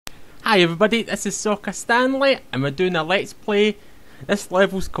Hi everybody, this is CqL6end and we're doing a let's play. This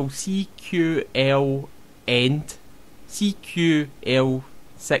level's called CqL End.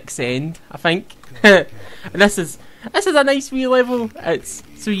 CqL6end, I think. And this is a nice wee level.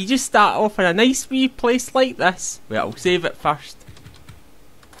 So you just start off in a nice wee place like this. Wait, I'll save it first.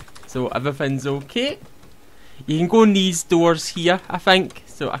 So everything's okay. You can go in these doors here, I think.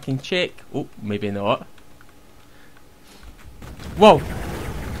 So I can check. Oh, maybe not. Whoa!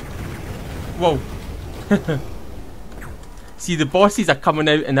 Whoa. See, the bosses are coming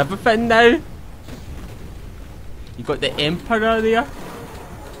out and everything now. You got the Emperor there.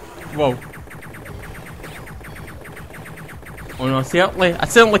 Whoa. Oh no, I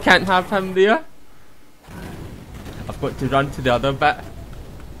certainly can't have him there. I've got to run to the other bit.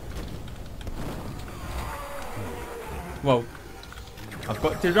 Whoa. I've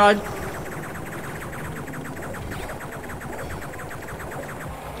got to run.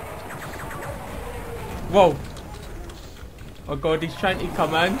 Whoa. Oh god, he's trying to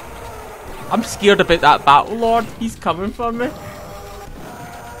come in. I'm scared about that Battle Lord. He's coming for me.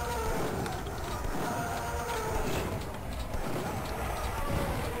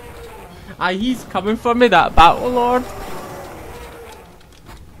 Aye, he's coming for me, that Battle Lord.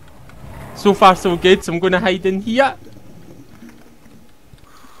 So far so good, so I'm going to hide in here.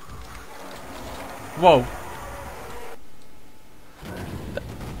 Whoa.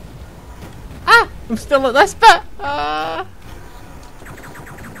 I'm still at this bit. I'm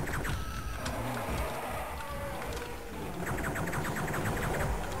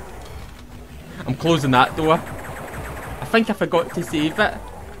closing that door. I think I forgot to save it.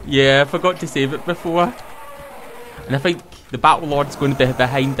 Yeah, I forgot to save it before. And I think the Battle Lord's going to be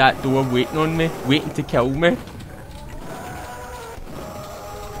behind that door waiting on me, waiting to kill me.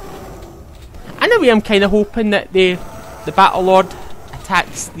 Anyway, I'm kind of hoping that the Battle Lord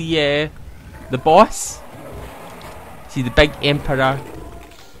attacks the boss. See the big Emperor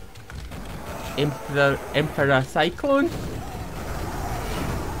Cyclone.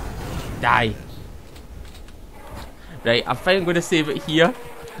 Die. Right, I think I'm going to save it here.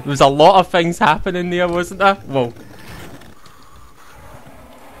 There was a lot of things happening there, wasn't there? Whoa.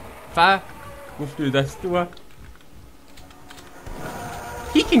 If I go through this door,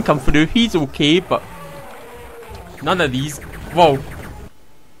 he can come through, he's okay, but none of these. Whoa.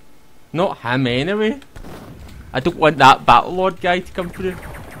 Not him anyway. I don't want that Battle Lord guy to come through.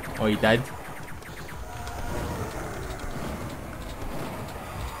 Oh, he did.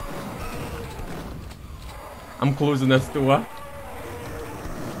 I'm closing this door.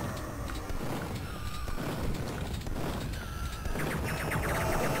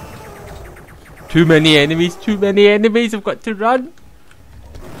 Too many enemies, I've got to run.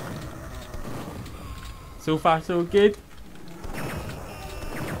 So far so good.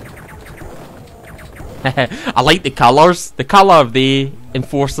 I like the colours. The colour of the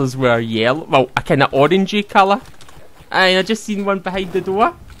enforcers were yellow. Well, a kind of orangey colour. And I just seen one behind the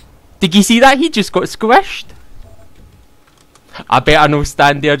door. Did you see that? He just got squished. I better no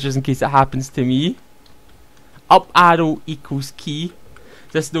stand there just in case it happens to me. Up arrow equals key.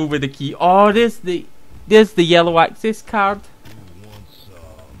 Just know where the key. Oh, there's the yellow access card.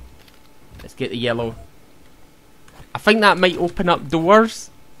 Let's get the yellow. I think that might open up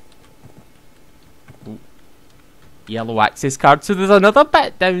doors. Oh. Yellow access card. So there's another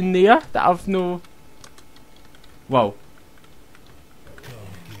bit down there that I've no. Whoa.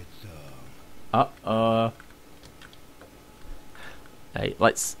 Right,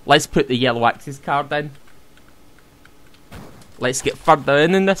 let's put the yellow access card in. Let's get further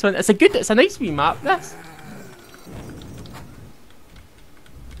in this one. It's a nice wee map, this.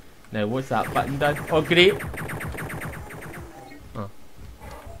 Now what's that button done? Oh great. Oh.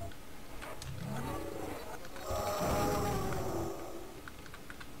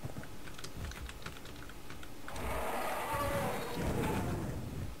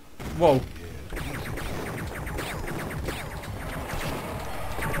 Whoa.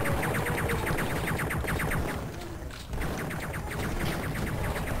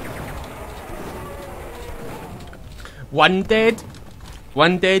 One dead,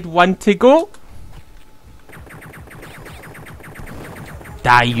 one to go.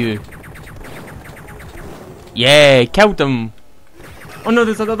 Die you. Yeah, killed him. Oh no,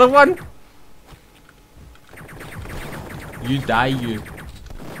 there's another one. You die you.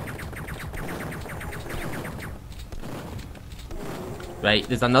 Right,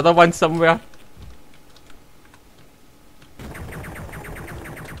 there's another one somewhere.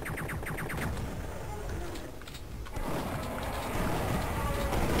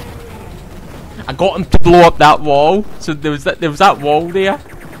 I got him to blow up that wall, so there was that wall there.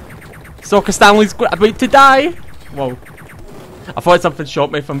 Soccer Stanley's about to die. Whoa. I thought something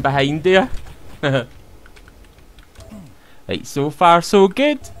shot me from behind there. Right, so far so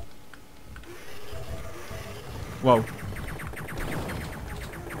good. Whoa.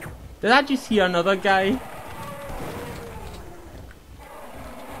 Did I just hear another guy?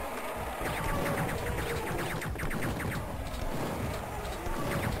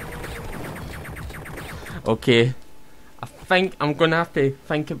 Okay. I think I'm gonna have to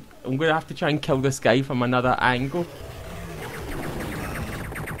try and kill this guy from another angle.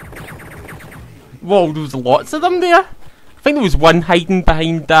 Whoa, there was lots of them there. I think there was one hiding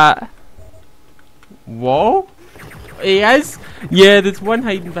behind that wall. He is. Yeah, there's one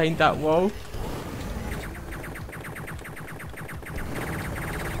hiding behind that wall.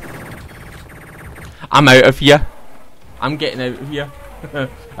 I'm out of here. I'm getting out of here.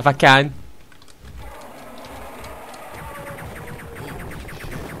 If I can.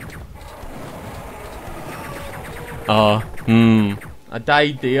 I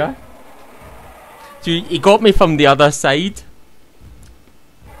died there. So he got me from the other side.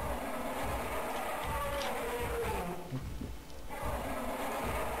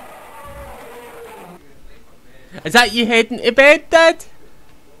 Is that you heading to bed, Dad?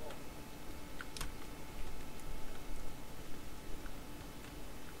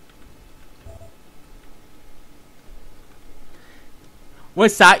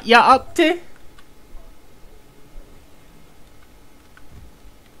 What's that you up to?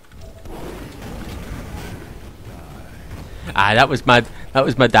 Ah, that was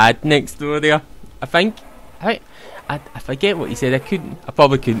my dad next door there. I think. I forget what he said. I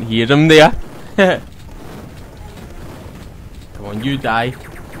probably couldn't hear him there. Come on, you die.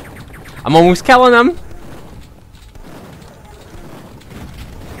 I'm almost killing him.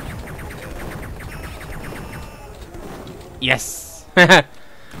 Yes.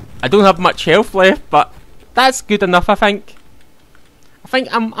 I don't have much health left, but that's good enough. I think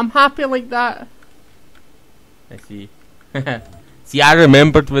I'm happy like that. Let's see. See, I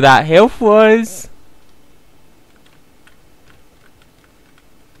remembered where that health was.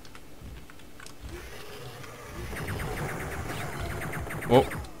 Oh,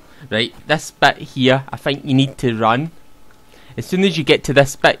 right. This bit here, I think you need to run. As soon as you get to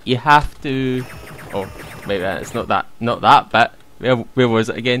this bit, you have to. Oh, wait, it's not that bit. Where was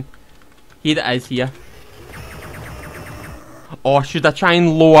it again? Here it is. Here. Or should I try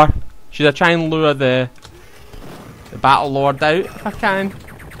and lure? Should I try and lure the Battle Lord out if I can?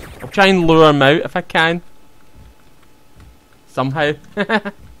 I'll try and lure him out if I can. Somehow.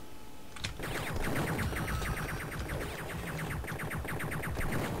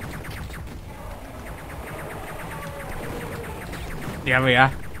 There we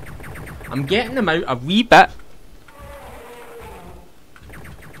are. I'm getting him out a wee bit.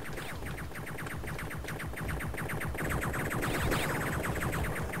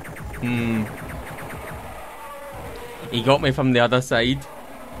 He got me from the other side.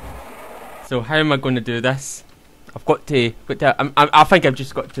 So how am I going to do this? I've got to. I think I've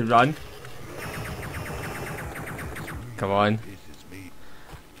just got to run. Come on.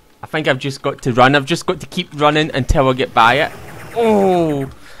 I think I've just got to run. I've just got to keep running until I get by it. Oh!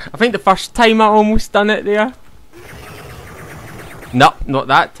 I think the first time I almost done it there. No, not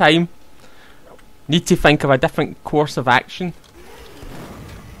that time. Need to think of a different course of action.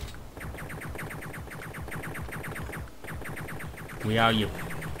 Where are you?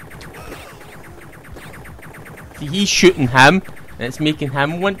 See, he's shooting him, and it's making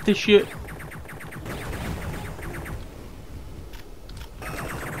him want to shoot.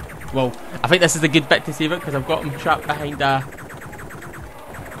 Well, I think this is a good bit to save it because I've got him trapped behind a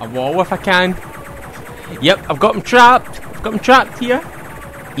wall if I can. Yep, I've got him trapped. I've got him trapped here.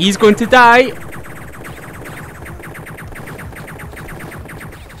 He's going to die.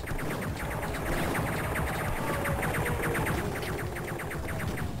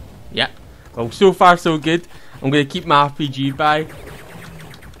 Yep. Well, so far so good. I'm going to keep my RPG by.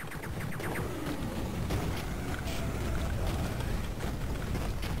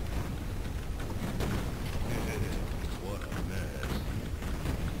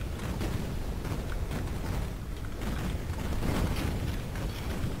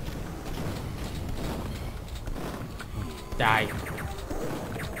 Die.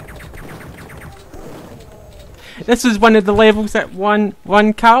 This was one of the levels that one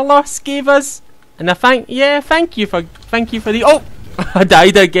Carlos gave us, and I thank you for the. Oh, I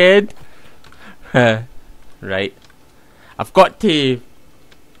died again. Right, I've got to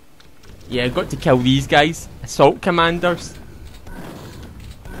kill these guys, assault commanders.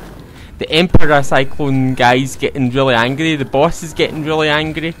 The Emperor Cyclone guy's getting really angry. The boss is getting really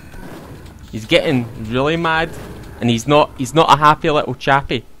angry. He's getting really mad, and he's not a happy little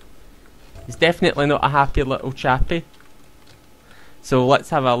chappy. He's definitely not a happy little chappy. So let's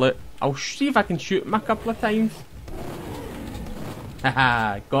have a look. I'll see if I can shoot him a couple of times.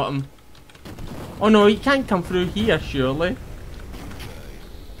 Haha, got him. Oh no, he can't come through here, surely.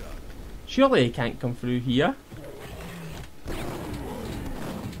 Surely he can't come through here.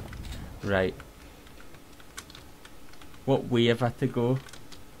 Right. What way have I to go?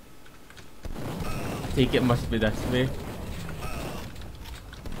 I take it must be this way.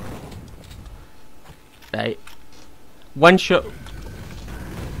 Right. One shot.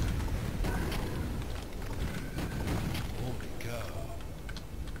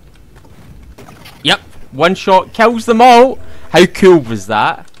 Yep. One shot kills them all. How cool was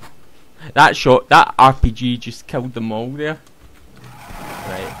that? That shot, that RPG just killed them all there.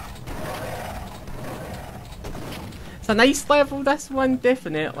 Right. It's a nice level, this one,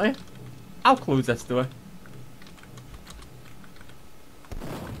 definitely. I'll close this door.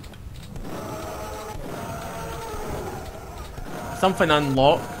 Something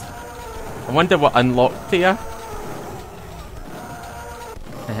unlocked. I wonder what unlocked here.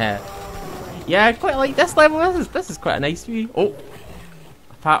 Yeah, I quite like this level. This is quite a nice view. Oh,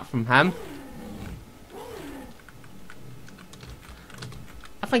 apart from him,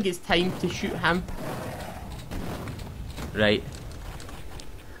 I think it's time to shoot him. Right.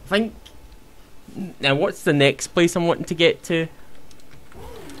 I think now. What's the next place I'm wanting to get to?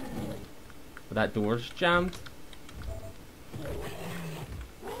 Oh, that door's jammed.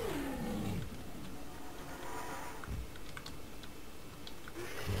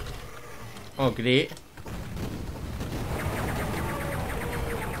 Oh, great.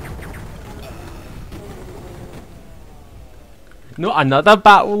 No, another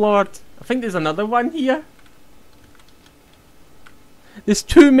Battle Lord. I think there's another one here. There's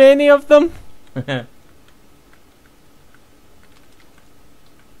too many of them.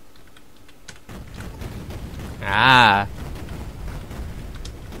 Ah.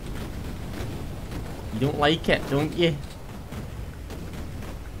 You don't like it, don't you?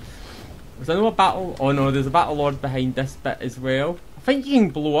 Was there no battle? Oh no, there's a Battle Lord behind this bit as well. I think you can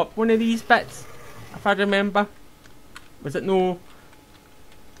blow up one of these bits, if I remember. Was it no?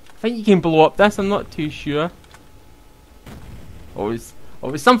 I think you can blow up this, I'm not too sure. Oh, it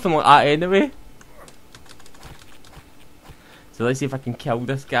was something like that anyway. So let's see if I can kill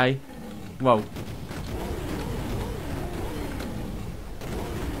this guy. Whoa.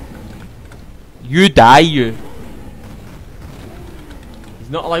 You die, you. He's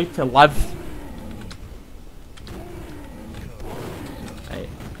not allowed to live. Right.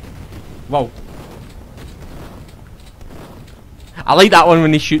 Whoa. I like that one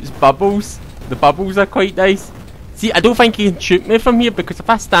when he shoots bubbles. The bubbles are quite nice. See, I don't think he can shoot me from here because if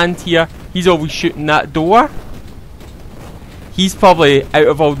I stand here, he's always shooting that door. He's probably, out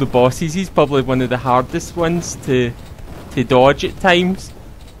of all the bosses, he's probably one of the hardest ones to dodge at times.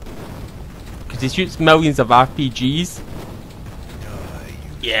 Because he shoots millions of RPGs.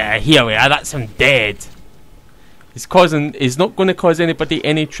 Yeah, here we are, that's him dead. He's not going to cause anybody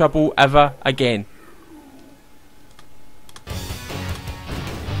any trouble ever again.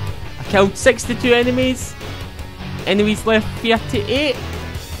 I killed 62 enemies. Enemies left 38.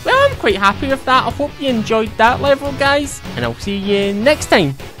 Well, I'm quite happy with that. I hope you enjoyed that level, guys. And I'll see you next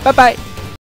time. Bye bye.